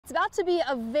about to be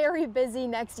a very busy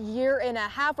next year and a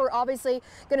half. We're obviously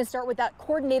going to start with that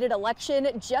coordinated election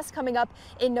just coming up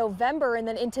in November, and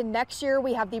then into next year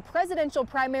we have the presidential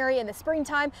primary in the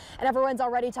springtime, and everyone's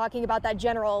already talking about that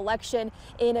general election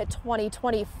in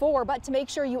 2024. But to make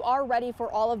sure you are ready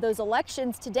for all of those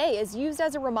elections, today is used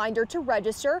as a reminder to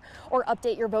register or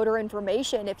update your voter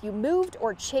information if you moved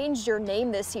or changed your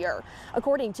name this year.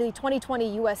 According to the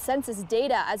 2020 U.S. Census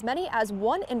data, as many as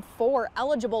 1 in 4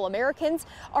 eligible Americans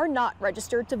are not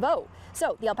registered to vote.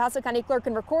 So the El Paso County Clerk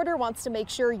and Recorder wants to make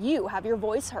sure you have your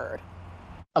voice heard.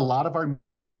 A lot of our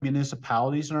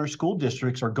municipalities and our school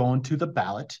districts are going to the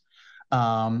ballot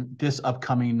this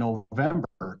upcoming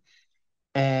November.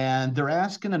 And they're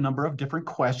asking a number of different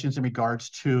questions in regards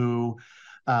to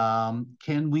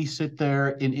can we sit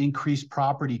there and increase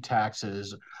property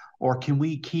taxes, or can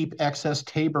we keep excess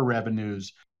Tabor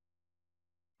revenues?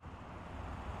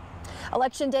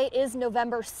 Election day is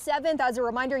November 7th. As a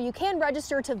reminder, you can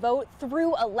register to vote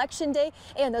through Election Day,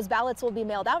 and those ballots will be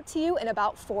mailed out to you in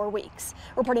about 4 weeks.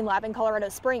 Reporting live in Colorado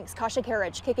Springs, Kasha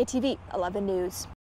Carriage, KKTV 11 News.